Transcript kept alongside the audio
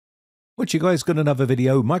What you guys got another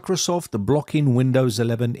video, Microsoft blocking Windows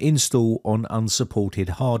 11 install on unsupported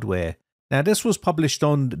hardware. Now this was published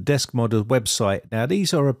on DeskModder's website. Now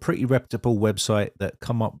these are a pretty reputable website that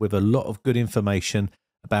come up with a lot of good information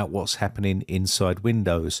about what's happening inside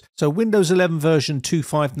Windows. So Windows 11 version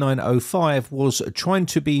 25905 was trying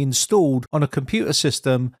to be installed on a computer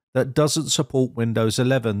system that doesn't support Windows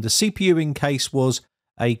 11. The CPU in case was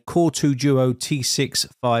a Core 2 Duo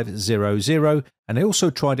T6500, and they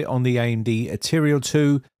also tried it on the AMD Aterial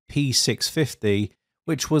 2 P650,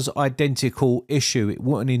 which was identical issue. It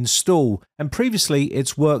wouldn't install, and previously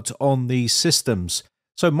it's worked on these systems.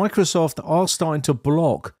 So Microsoft are starting to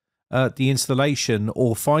block the installation,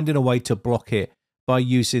 or finding a way to block it by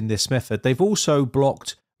using this method. They've also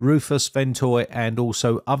blocked Rufus, Ventor, and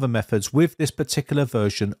also other methods with this particular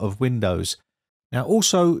version of Windows. Now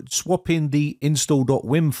also swapping the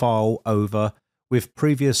install.wim file over with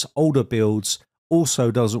previous older builds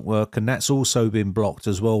also doesn't work, and that's also been blocked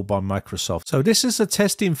as well by Microsoft. So this is a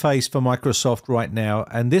testing phase for Microsoft right now,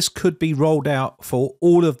 and this could be rolled out for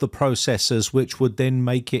all of the processors, which would then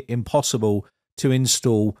make it impossible to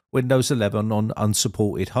install Windows 11 on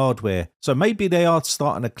unsupported hardware. So maybe they are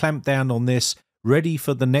starting to clamp down on this, ready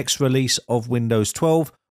for the next release of Windows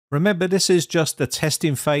 12. Remember, this is just the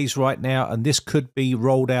testing phase right now, and this could be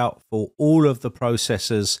rolled out for all of the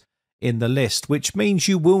processors in the list, which means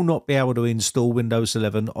you will not be able to install Windows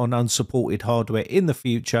 11 on unsupported hardware in the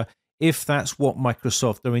future if that's what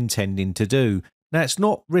Microsoft are intending to do. Now, it's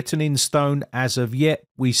not written in stone as of yet.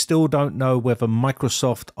 We still don't know whether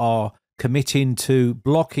Microsoft are committing to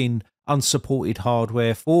blocking unsupported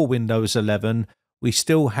hardware for Windows 11. We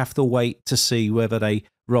still have to wait to see whether they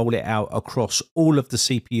roll it out across all of the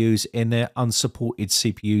CPUs in their unsupported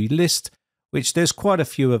CPU list, which there's quite a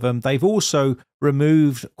few of them. They've also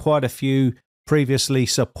removed quite a few previously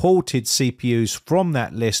supported CPUs from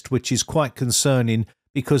that list, which is quite concerning,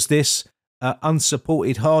 because this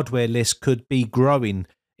unsupported hardware list could be growing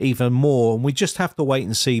even more, and we just have to wait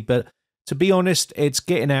and see. But to be honest, it's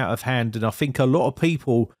getting out of hand, and I think a lot of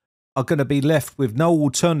people are going to be left with no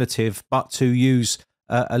alternative but to use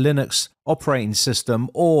a Linux operating system,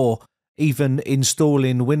 or even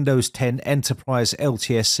installing Windows 10 Enterprise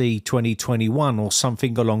LTSC 2021 or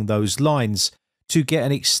something along those lines to get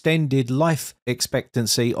an extended life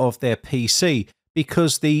expectancy of their PC,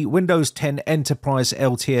 because the Windows 10 Enterprise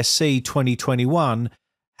LTSC 2021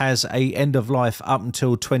 has a end of life up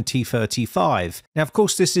until 2035. Now, of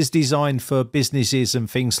course, this is designed for businesses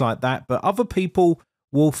and things like that, but other people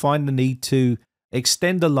will find the need to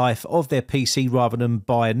extend the life of their PC rather than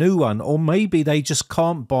buy a new one, or maybe they just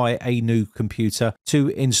can't buy a new computer to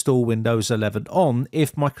install Windows 11 on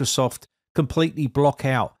if Microsoft completely block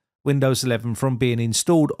out Windows 11 from being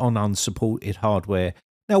installed on unsupported hardware.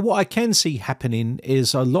 Now, what I can see happening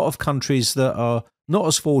is a lot of countries that are not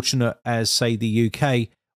as fortunate as, say, the UK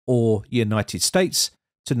or United States,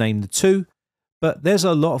 to name the two, but there's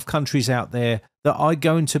a lot of countries out there that are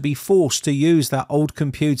going to be forced to use that old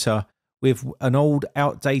computer with an old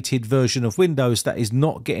outdated version of Windows that is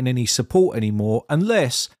not getting any support anymore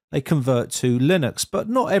unless they convert to Linux. But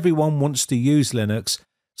not everyone wants to use Linux.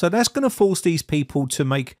 So that's going to force these people to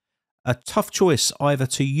make a tough choice, either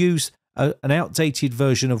to use an outdated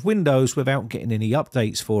version of Windows without getting any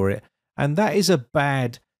updates for it. And that is a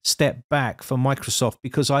bad step back for Microsoft,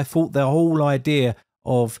 because I thought the whole idea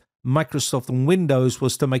of Microsoft and Windows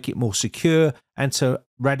was to make it more secure and to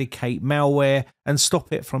eradicate malware and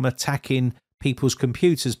stop it from attacking people's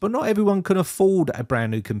computers. But not everyone can afford a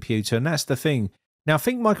brand new computer, and that's the thing. Now, I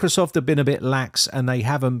think Microsoft have been a bit lax, and they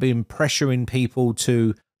haven't been pressuring people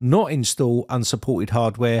to not install unsupported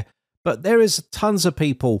hardware, but there is tons of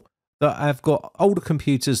people that have got older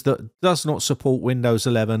computers that does not support Windows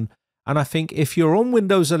 11, and I think if you're on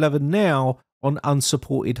Windows 11 now on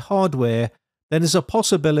unsupported hardware, then there's a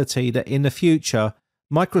possibility that in the future,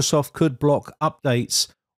 Microsoft could block updates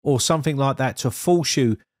or something like that to force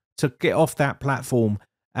you to get off that platform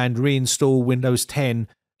and reinstall Windows 10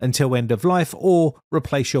 until end of life, or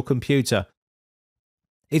replace your computer.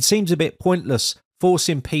 It seems a bit pointless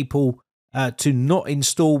forcing people to not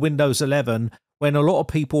install Windows 11 when a lot of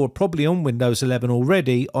people are probably on Windows 11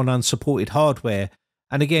 already on unsupported hardware.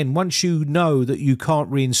 And again, once you know that you can't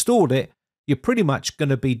reinstall it, you're pretty much going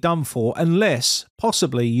to be done for, unless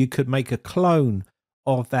possibly you could make a clone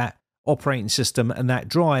of that operating system and that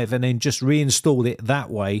drive and then just reinstall it that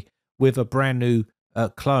way with a brand new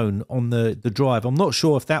clone on the drive. I'm not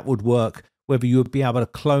sure if that would work, whether you would be able to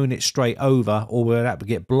clone it straight over or whether that would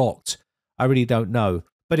get blocked. I really don't know.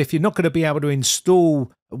 But if you're not going to be able to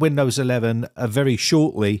install Windows 11 very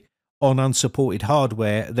shortly on unsupported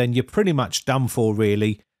hardware, then you're pretty much done for,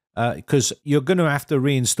 really. because you're going to have to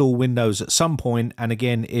reinstall Windows at some point. And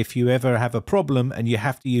again, if you ever have a problem and you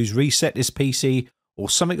have to use reset this PC or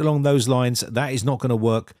something along those lines, that is not going to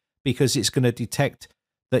work, because it's going to detect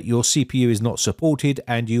that your CPU is not supported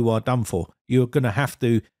and you are done for. You're going to have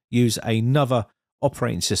to use another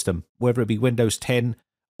operating system, whether it be Windows 10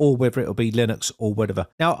 or whether it'll be Linux or whatever.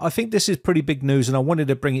 Now, I think this is pretty big news and I wanted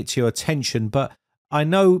to bring it to your attention, but I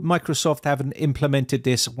know Microsoft haven't implemented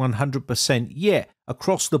this 100% yet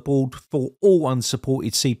across the board for all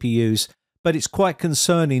unsupported CPUs, but it's quite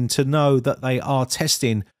concerning to know that they are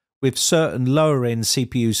testing with certain lower end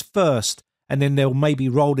CPUs first, and then they'll maybe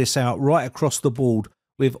roll this out right across the board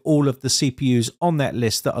with all of the CPUs on that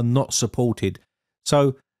list that are not supported.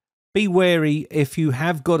 So be wary if you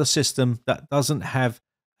have got a system that doesn't have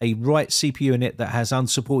a right CPU in it, that has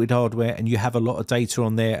unsupported hardware, and you have a lot of data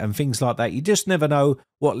on there and things like that. You just never know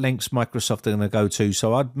what lengths Microsoft are going to go to.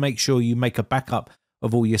 So I'd make sure you make a backup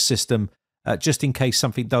of all your system just in case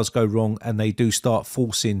something does go wrong and they do start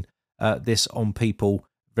forcing this on people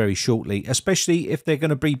very shortly, especially if they're going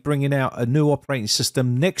to be bringing out a new operating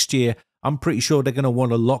system next year. I'm pretty sure they're going to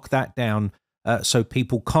want to lock that down so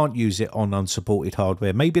people can't use it on unsupported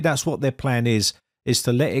hardware. Maybe that's what their plan is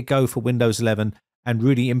to let it go for Windows 11 and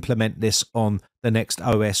really implement this on the next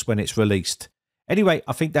OS when it's released. Anyway,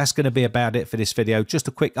 I think that's going to be about it for this video. Just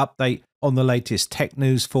a quick update on the latest tech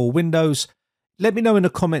news for Windows. Let me know in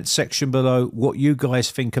the comments section below what you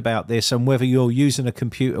guys think about this and whether you're using a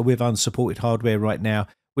computer with unsupported hardware right now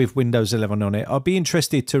with Windows 11 on it. I'll be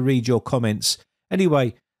interested to read your comments.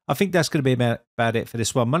 Anyway, I think that's going to be about it for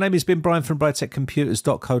this one. My name has been Brian from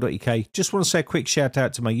BritecComputers.co.uk. Just want to say a quick shout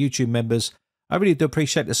out to my YouTube members. I really do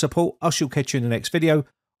appreciate the support. I shall catch you in the next video,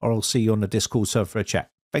 or I'll see you on the Discord server for a chat.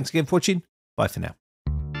 Thanks again for watching. Bye for now.